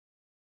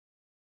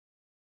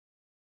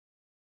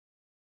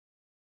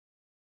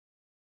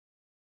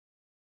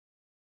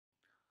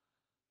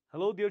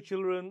Hello, dear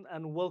children,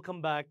 and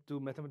welcome back to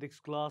mathematics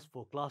class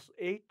for class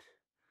 8.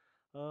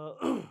 Uh,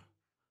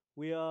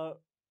 we are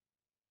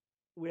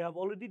we have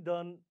already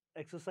done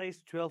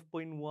exercise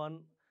 12.1.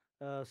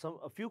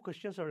 A few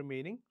questions are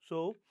remaining,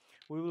 so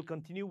we will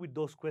continue with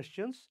those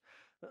questions.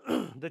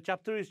 The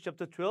chapter is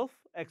chapter 12,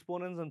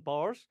 exponents and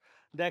powers.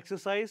 The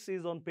exercise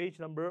is on page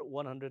number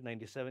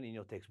 197 in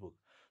your textbook.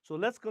 So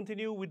let's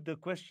continue with the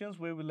questions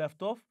where we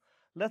left off.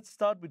 Let's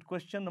start with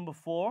question number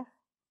 4.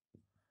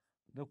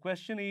 The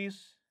question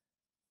is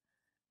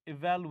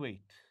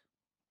evaluate.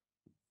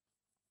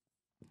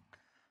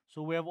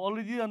 So we have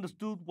already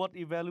understood what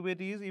evaluate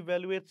is.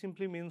 Evaluate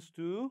simply means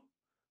to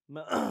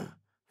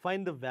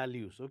find the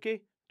values,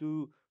 okay?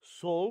 To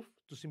solve,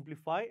 to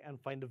simplify and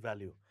find the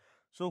value.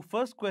 So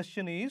first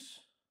question is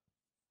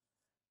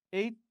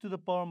 8 to the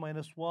power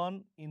minus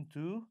 1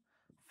 into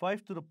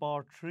 5 to the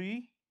power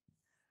 3,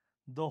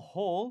 the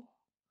whole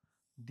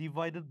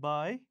divided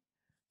by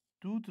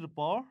 2 to the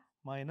power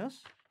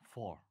minus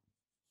 4.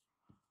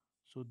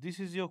 So this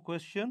is your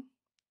question.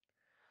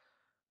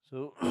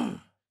 So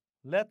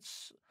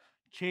let's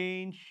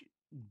change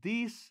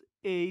these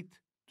 8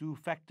 to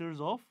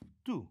factors of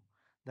 2.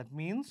 That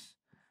means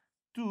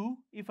 2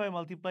 if I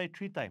multiply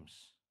 3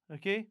 times.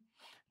 Okay?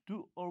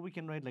 2, or we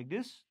can write like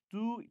this,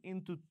 2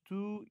 into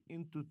 2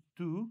 into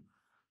 2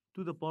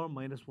 to the power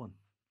minus 1.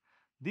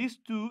 These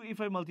 2, if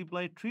I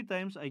multiply 3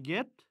 times, I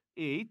get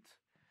 8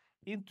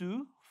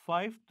 into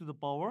 5 to the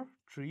power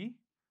 3.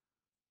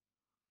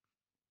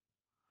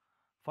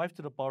 5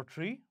 to the power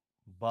 3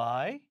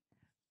 by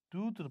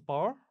 2 to the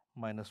power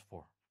minus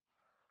 4.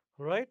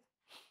 Right?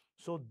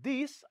 So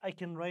this I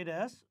can write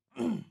as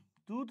 2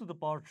 to the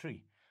power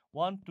 3.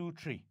 1, 2,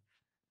 3.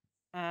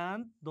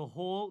 And the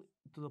whole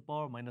to the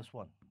power minus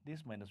 1.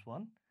 This minus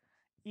 1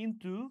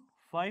 into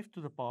 5 to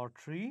the power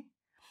 3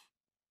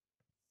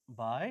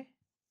 by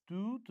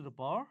 2 to the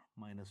power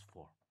minus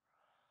 4.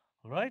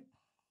 Alright?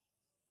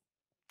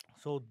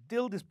 So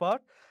till this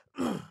part.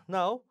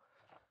 Now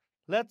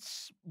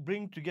let's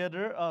bring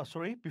together,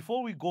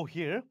 before we go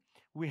here,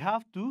 we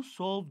have to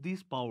solve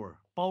this power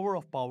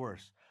of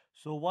powers.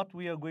 So what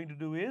we are going to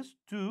do is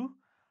 2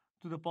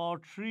 to the power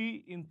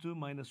 3 into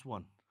minus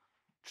 1.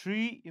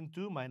 3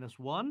 into minus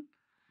 1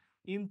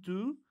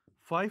 into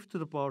 5 to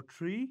the power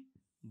 3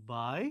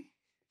 by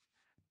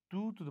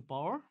 2 to the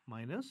power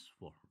minus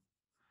 4.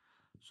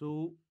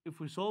 So if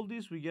we solve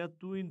this, we get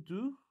 2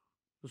 to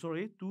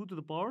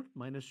the power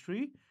minus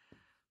 3,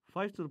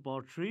 5 to the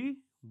power 3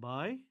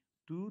 by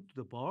 2 to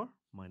the power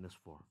minus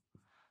 4.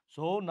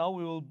 So now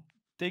we will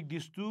take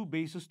these two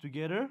bases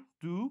together.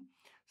 2.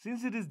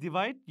 Since it is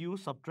divide, you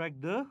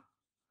subtract the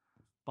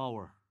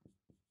power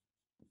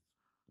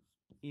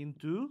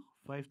into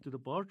 5 to the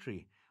power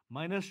 3.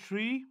 Minus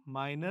 3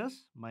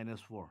 minus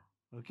 4.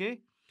 Okay?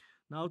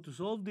 Now to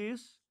solve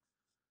this,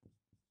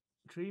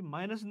 3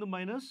 minus into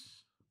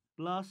minus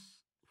plus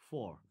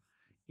 4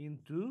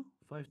 into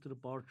 5 to the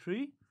power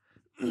 3.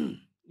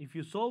 If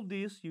you solve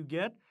this, you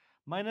get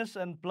minus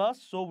and plus,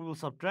 so we will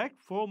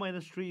subtract. 4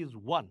 minus 3 is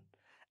 1.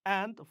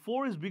 And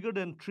 4 is bigger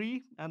than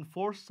 3, and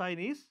 4 sign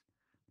is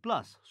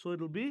plus. So it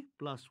will be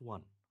plus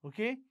 1.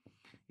 Okay?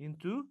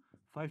 Into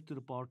 5 to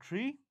the power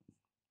 3.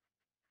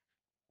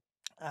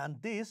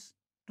 And this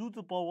 2 to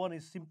the power 1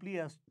 is simply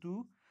as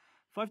 2.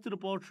 5 to the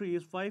power 3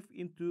 is 5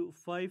 into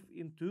 5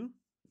 into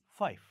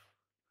 5.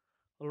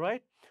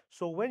 Alright?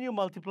 So when you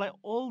multiply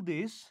all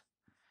this,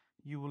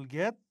 you will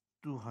get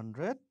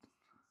 250.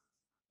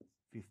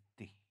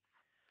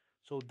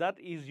 So that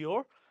is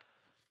your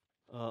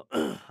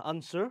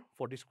answer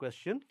for this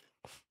question.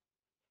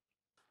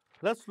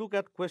 Let's look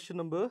at question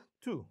number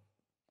 2.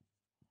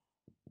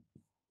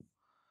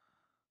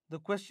 The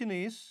question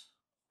is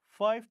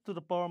 5 to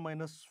the power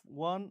minus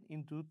 1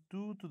 into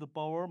 2 to the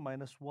power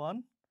minus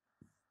 1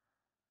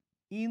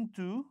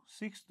 into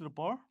 6 to the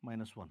power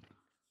minus 1.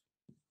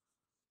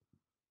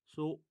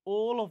 So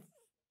all of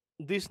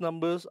these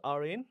numbers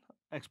are in,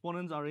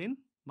 exponents are in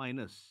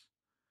minus.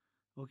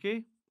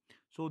 Okay?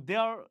 So they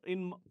are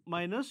in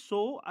minus,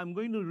 so I'm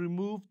going to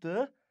remove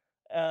the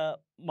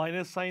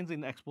minus signs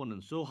in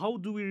exponents. So how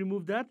do we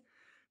remove that?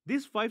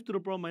 This 5 to the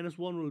power minus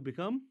 1 will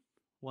become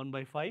 1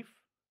 by 5.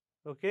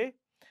 Okay?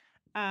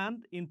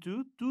 And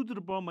into 2 to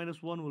the power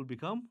minus 1 will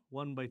become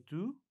 1 by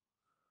 2.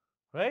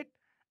 Right?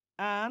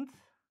 And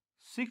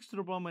 6 to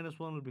the power minus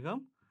 1 will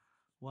become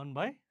 1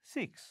 by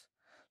 6.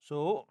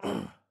 So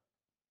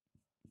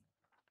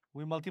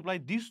we multiply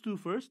these two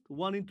first.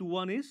 1 into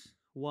 1 is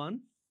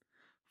 1.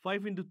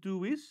 5 into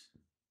 2 is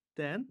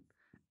 10.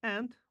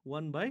 And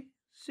 1 by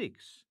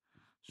 6.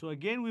 So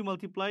again we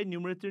multiply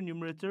numerator,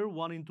 numerator.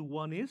 1 into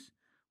 1 is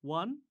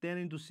 1. 10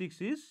 into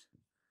 6 is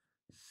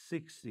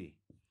 60.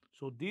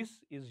 So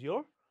this is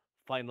your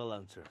final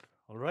answer.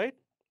 Alright?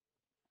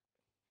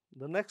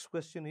 The next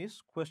question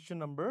is question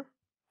number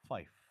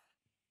 5.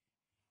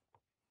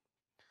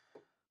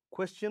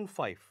 Question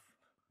 5.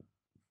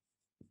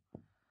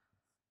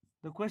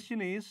 The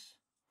question is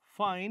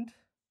find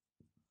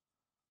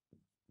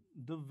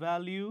the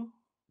value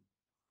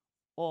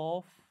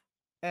of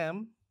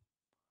m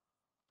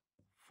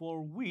for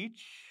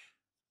which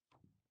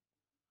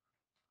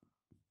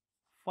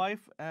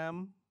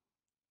 5m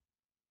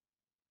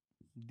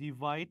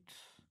divide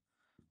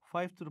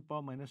 5 to the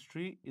power minus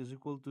 3 is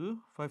equal to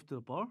 5 to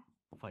the power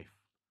 5.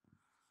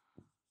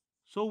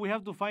 So we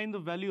have to find the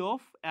value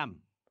of m,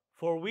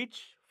 for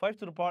which 5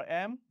 to the power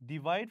m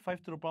divide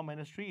 5 to the power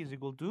minus 3 is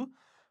equal to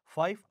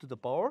 5 to the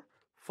power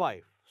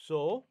 5.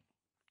 So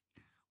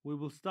we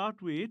will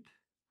start with,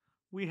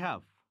 we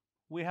have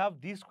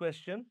this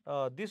question,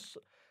 this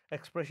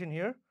expression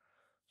here.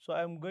 So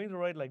I'm going to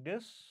write like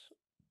this.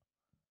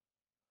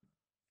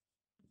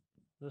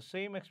 The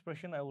same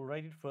expression, I will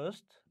write it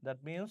first.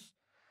 That means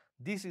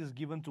this is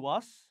given to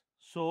us.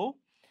 So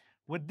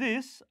with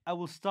this, I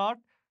will start,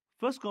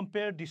 first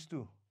compare these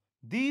two.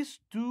 These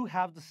two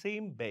have the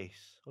same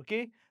base,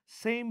 okay?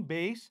 Same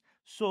base.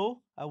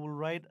 So I will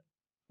write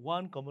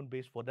one common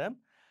base for them.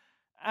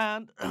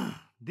 And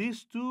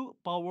these two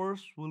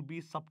powers will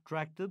be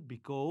subtracted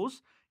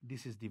because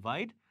this is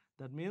divide.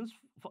 That means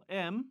for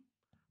m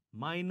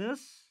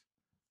minus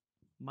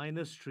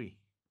 3.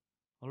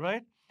 All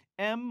right?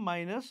 M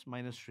minus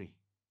 3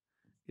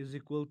 is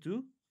equal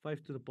to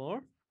 5 to the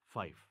power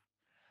 5.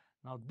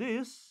 Now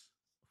this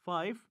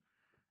 5,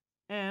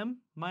 m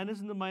minus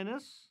in the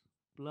minus,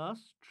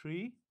 plus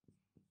 3,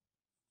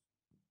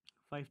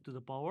 5 to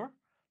the power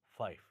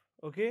 5.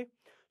 Okay?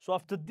 So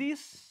after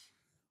this,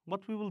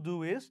 what we will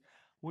do is,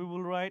 we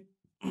will write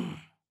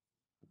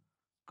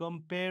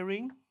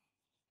comparing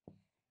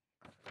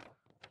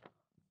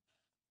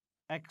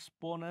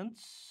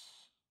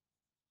exponents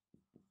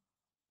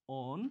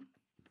on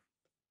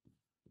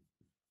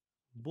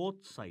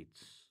both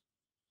sides.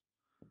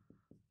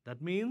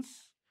 That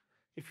means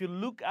if you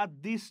look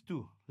at these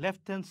two,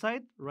 left hand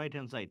side, right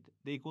hand side,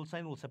 the equal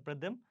sign will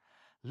separate them.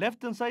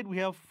 Left hand side we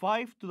have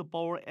 5 to the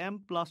power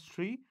m plus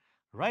 3.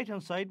 Right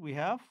hand side we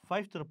have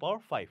 5 to the power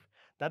 5.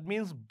 That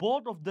means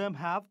both of them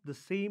have the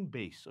same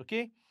base,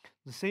 okay?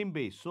 The same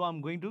base. So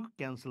I'm going to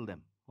cancel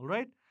them, all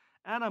right?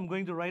 And I'm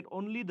going to write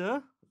only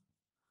the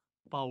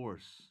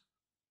powers.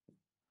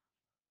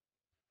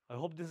 I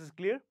hope this is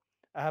clear.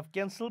 I have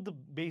cancelled the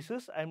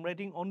bases. I'm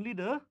writing only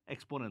the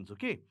exponents,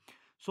 okay?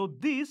 So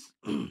this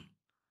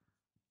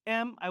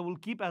m I will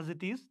keep as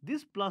it is.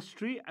 This plus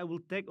 3 I will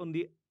take on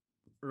the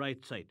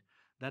right side.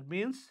 That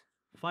means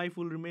 5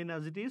 will remain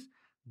as it is.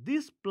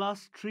 This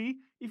plus 3,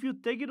 if you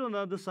take it on the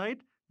other side,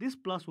 this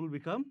plus will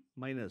become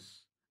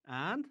minus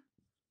and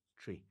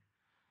 3.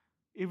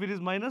 If it is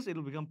minus, it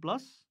will become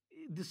plus.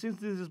 Since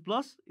this is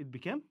plus, it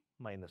became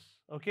minus.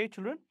 Okay,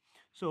 children?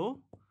 So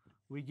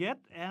we get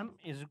m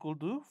is equal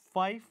to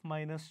 5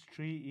 minus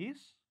 3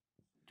 is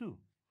 2.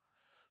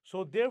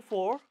 So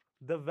therefore,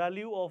 the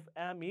value of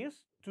m is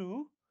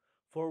 2,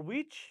 for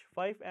which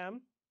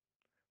 5m,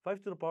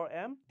 5 to the power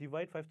m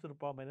divide 5 to the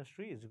power minus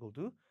 3 is equal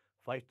to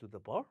 5 to the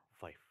power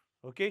 5.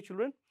 Okay,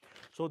 children?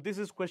 So this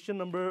is question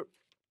number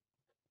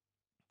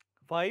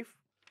 5.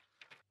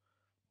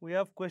 We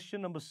have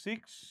question number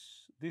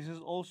 6. This is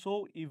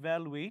also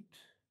evaluate.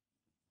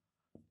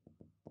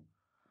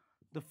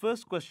 The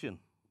first question.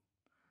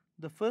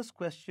 The first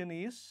question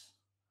is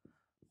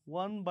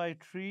 1 by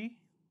 3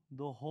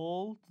 the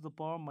whole to the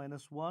power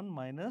minus 1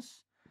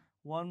 minus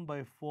 1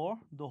 by 4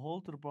 the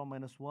whole to the power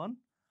minus 1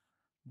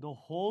 the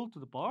whole to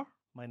the power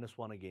minus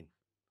 1 again.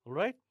 All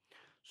right?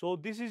 So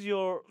this is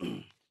your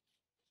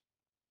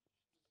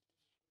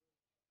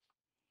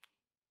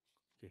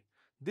okay.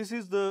 This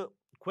is the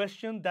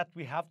question that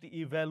we have to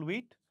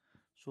evaluate.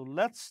 So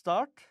let's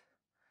start.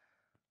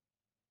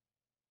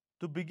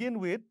 To begin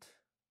with,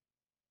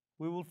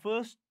 we will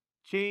first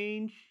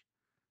change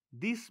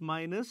this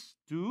minus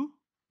to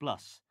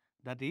plus.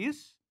 That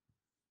is,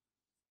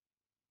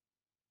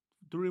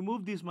 to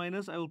remove this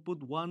minus, I will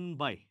put 1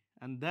 by,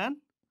 and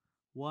then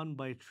 1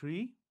 by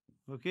 3,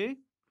 okay,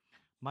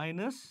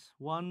 minus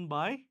 1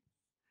 by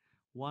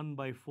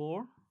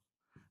 4.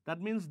 That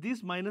means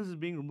this minus is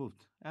being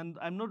removed. And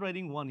I'm not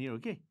writing 1 here,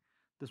 okay?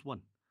 This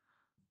 1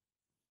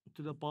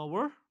 to the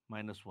power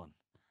minus 1.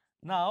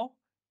 Now,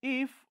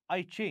 if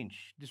I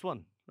change this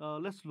one,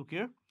 let's look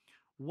here.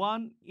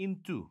 1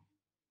 into,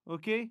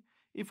 okay?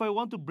 If I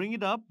want to bring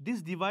it up,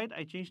 this divide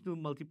I change to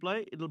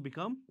multiply, it will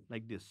become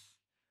like this.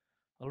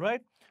 All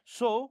right?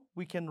 So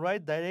we can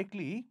write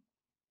directly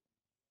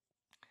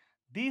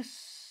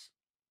this,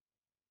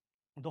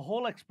 the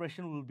whole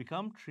expression will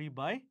become 3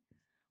 by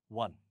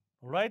 1.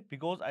 All right?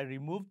 Because I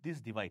removed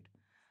this divide.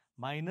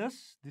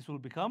 Minus, this will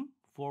become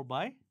 4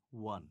 by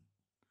 1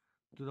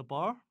 to the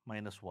power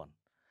minus 1.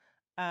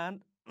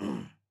 And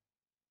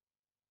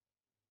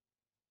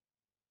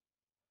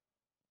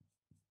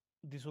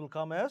this will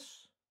come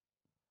as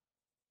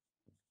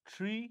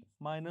 3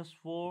 minus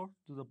 4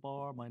 to the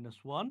power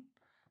minus 1.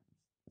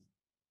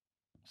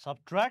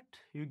 Subtract,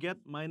 you get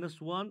minus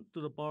 1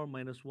 to the power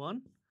minus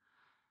 1.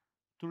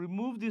 To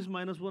remove this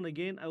minus 1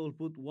 again, I will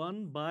put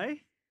 1 by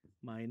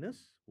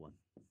minus 1.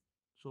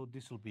 So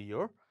this will be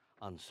your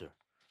answer.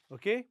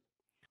 Okay?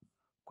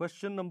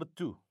 Question number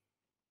 2.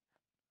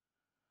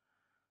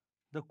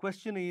 The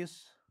question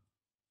is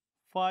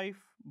 5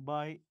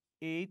 by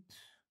 8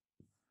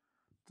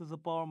 to the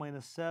power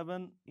minus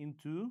 7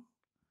 into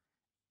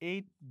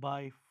 8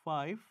 by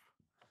 5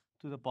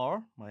 to the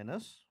power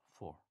minus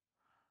 4.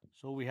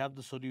 So we have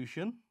the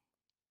solution.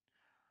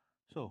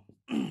 So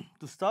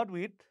to start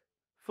with,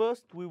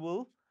 first we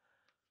will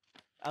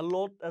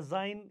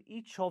assign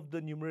each of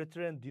the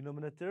numerator and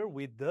denominator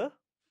with the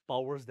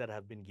powers that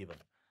have been given.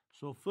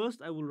 So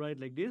first I will write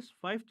like this,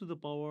 5 to the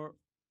power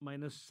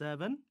minus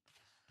 7,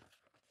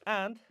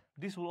 and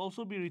this will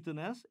also be written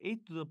as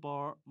 8 to the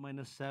power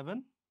minus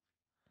 7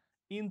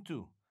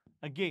 into,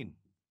 again,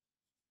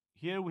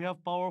 here we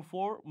have power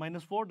 4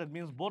 minus 4, that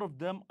means both of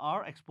them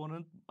are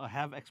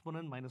have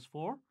exponent minus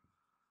 4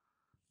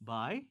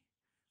 by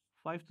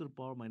 5 to the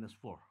power minus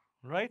 4,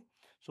 right?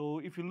 So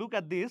if you look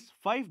at this,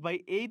 5 by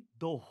 8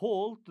 the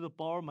whole to the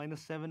power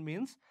minus 7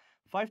 means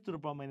 5 to the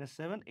power minus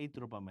 7, 8 to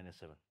the power minus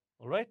 7,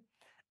 all right?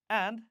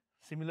 And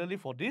similarly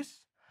for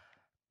this,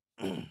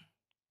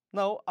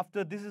 now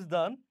after this is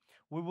done,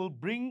 we will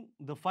bring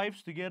the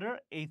 5's together,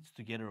 8's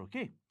together,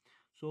 okay?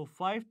 So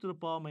 5 to the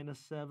power minus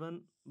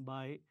 7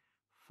 by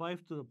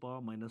 5 to the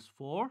power minus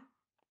 4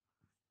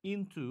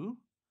 into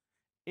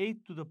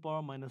 8 to the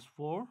power minus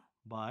 4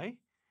 by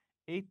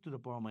 8 to the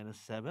power minus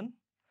 7.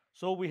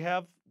 So we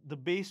have the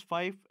base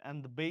 5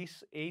 and the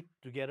base 8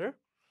 together.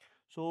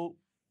 So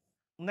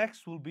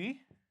next will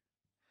be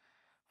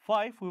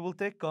 5, we will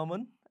take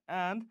common,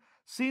 and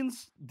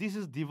since this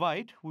is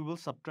divide, we will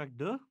subtract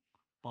the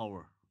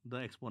power, the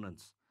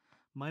exponents.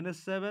 Minus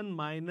 7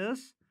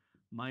 minus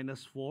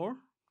minus 4,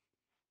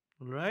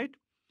 right,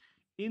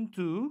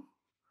 into,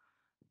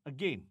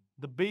 again,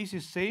 the base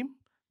is same,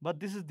 but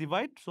this is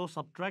divide, so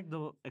subtract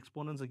the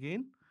exponents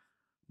again,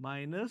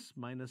 minus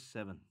minus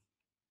 7.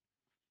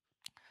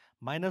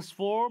 Minus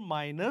 4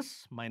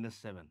 minus minus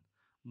 7.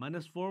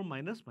 Minus 4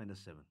 minus minus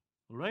 7.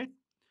 All right?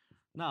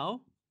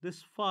 Now,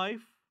 this 5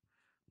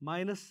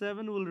 minus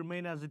 7 will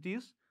remain as it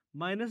is.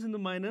 Minus into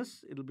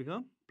minus, it will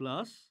become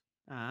plus,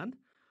 and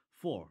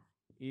 4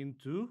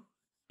 into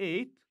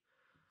 8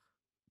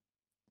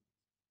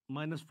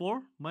 minus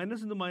 4,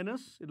 minus into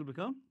minus, it will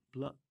become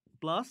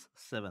plus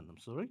 7. I'm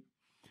sorry.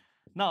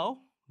 Now,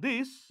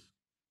 this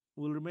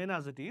will remain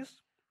as it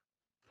is,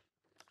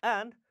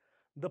 and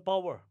the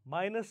power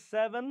minus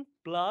 7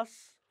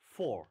 plus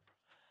 4.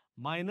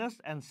 Minus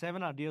and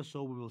 7 are there,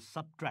 so we will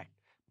subtract.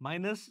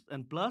 Minus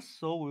and plus,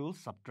 so we will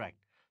subtract.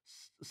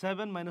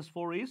 7 minus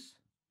 4 is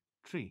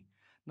 3.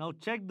 Now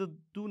check the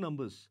two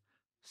numbers.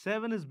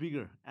 7 is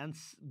bigger, and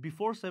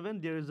before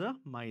 7 there is a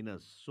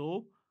minus.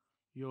 So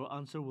your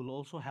answer will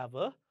also have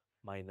a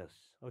minus.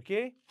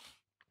 Okay?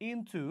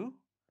 Into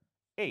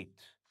 8.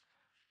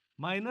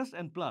 Minus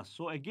and plus.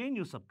 So again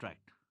you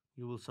subtract.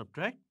 You will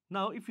subtract.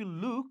 Now if you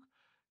look,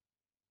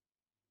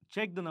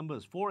 check the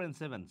numbers, 4 and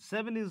 7.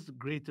 7 is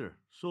greater.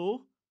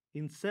 So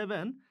in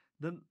 7,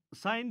 the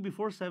sign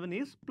before 7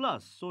 is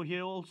plus. So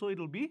here also it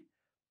will be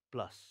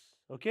plus.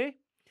 Okay?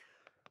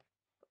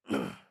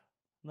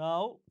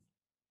 Now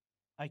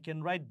I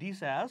can write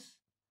this as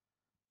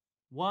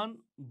 1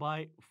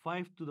 by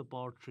 5 to the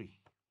power 3.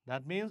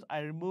 That means I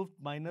removed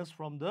minus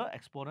from the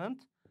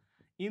exponent,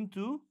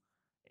 into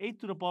 8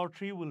 to the power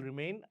 3 will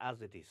remain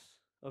as it is.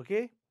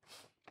 Okay?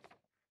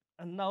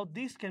 And now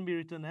this can be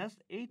written as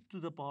 8 to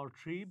the power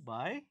 3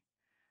 by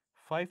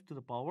 5 to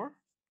the power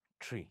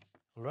 3.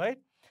 Right?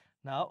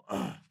 Now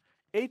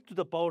 8 to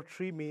the power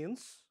 3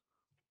 means,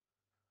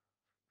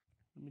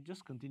 let me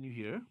just continue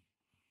here.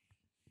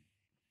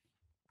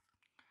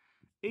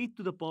 8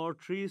 to the power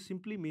 3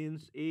 simply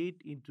means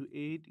 8 into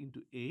 8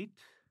 into 8.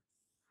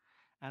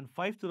 And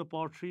 5 to the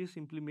power 3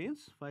 simply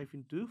means 5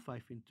 into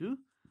 5 into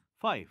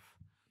 5.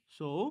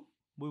 So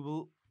we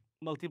will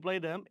multiply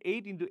them.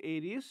 8 into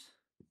 8 is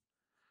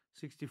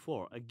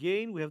 64.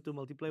 Again, we have to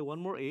multiply one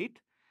more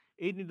 8.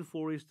 8 into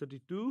 4 is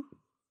 32.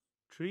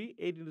 3.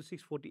 8 into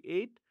 6,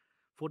 48.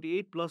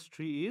 48 plus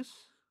 3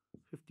 is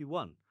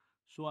 51.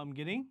 So I'm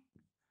getting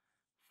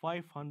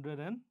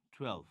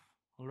 512.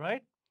 All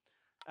right?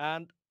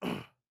 And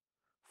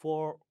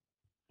for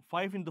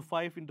 5 into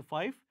 5 into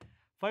 5,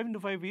 5 into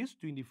 5 is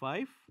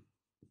 25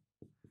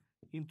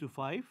 into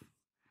 5.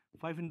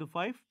 5 into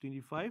 5,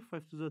 25.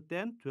 5 to the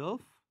 10,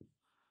 12.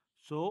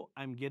 So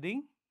I'm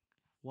getting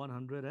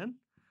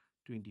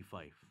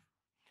 125.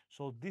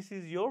 So this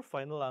is your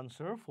final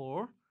answer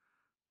for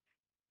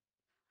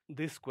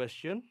this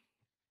question.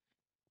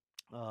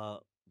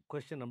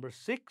 Question number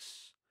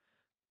 6,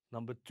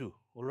 number 2.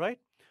 All right.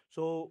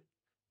 So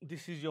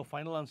this is your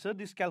final answer.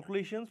 These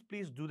calculations,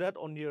 please do that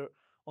on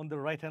the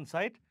right hand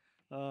side.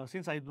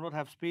 Since I do not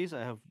have space,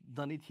 I have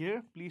done it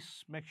here.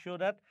 Please make sure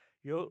that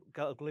your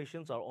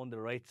calculations are on the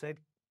right side,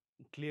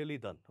 clearly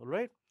done. All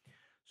right.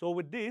 So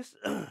with this,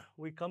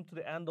 we come to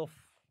the end of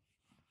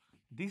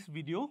this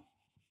video.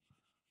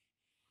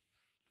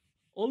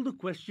 All the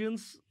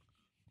questions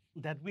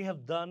that we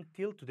have done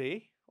till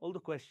today, all the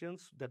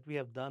questions that we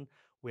have done,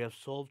 we have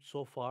solved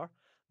so far.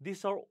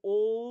 These are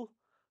all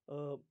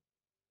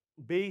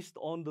based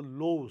on the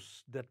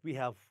laws that we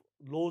have,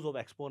 laws of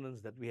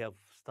exponents that we have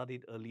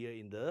studied earlier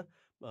in the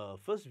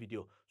first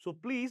video. So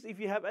please, if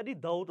you have any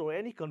doubt or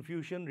any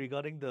confusion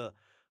regarding the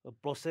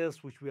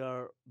process which we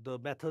are, the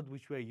method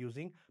which we are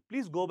using,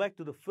 please go back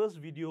to the first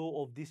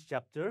video of this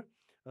chapter,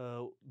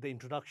 the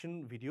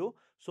introduction video,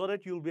 so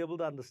that you'll be able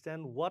to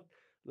understand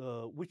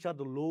which are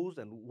the laws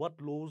and what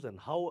laws and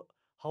how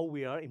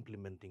we are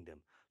implementing them.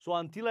 So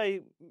until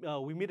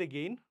we meet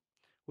again,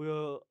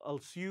 I'll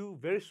see you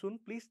very soon.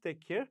 Please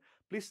take care.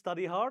 Please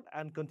study hard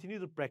and continue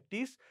to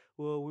practice.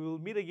 We will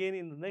meet again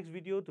in the next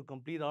video to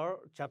complete our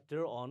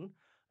chapter on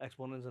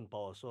exponents and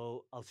power.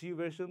 So I'll see you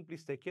very soon.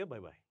 Please take care. Bye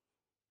bye.